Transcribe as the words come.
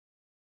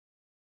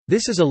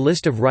This is a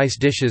list of rice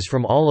dishes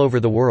from all over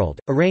the world,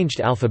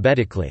 arranged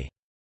alphabetically.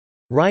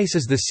 Rice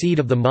is the seed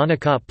of the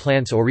monocot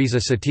plants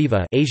Oryza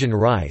sativa Asian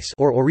rice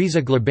or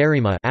Oryza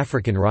glaberrima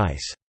African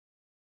rice.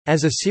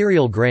 As a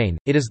cereal grain,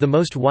 it is the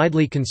most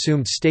widely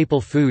consumed staple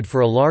food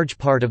for a large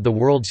part of the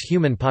world's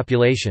human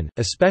population,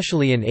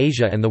 especially in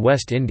Asia and the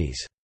West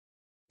Indies.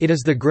 It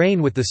is the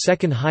grain with the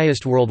second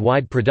highest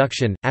worldwide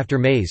production, after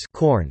maize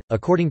corn,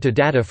 according to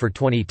data for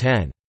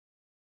 2010.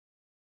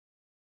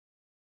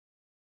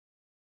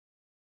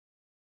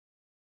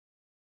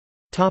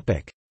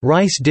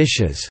 Rice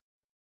dishes.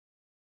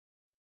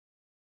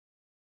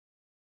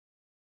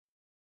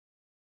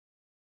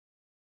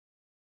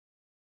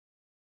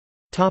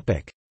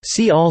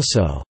 See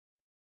also: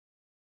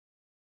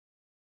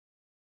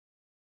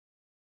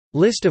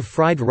 List of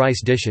fried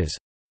rice dishes,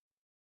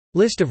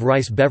 List of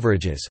rice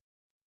beverages,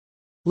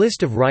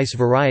 List of rice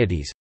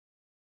varieties,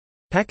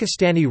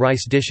 Pakistani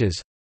rice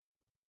dishes,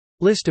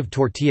 List of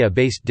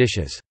tortilla-based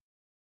dishes.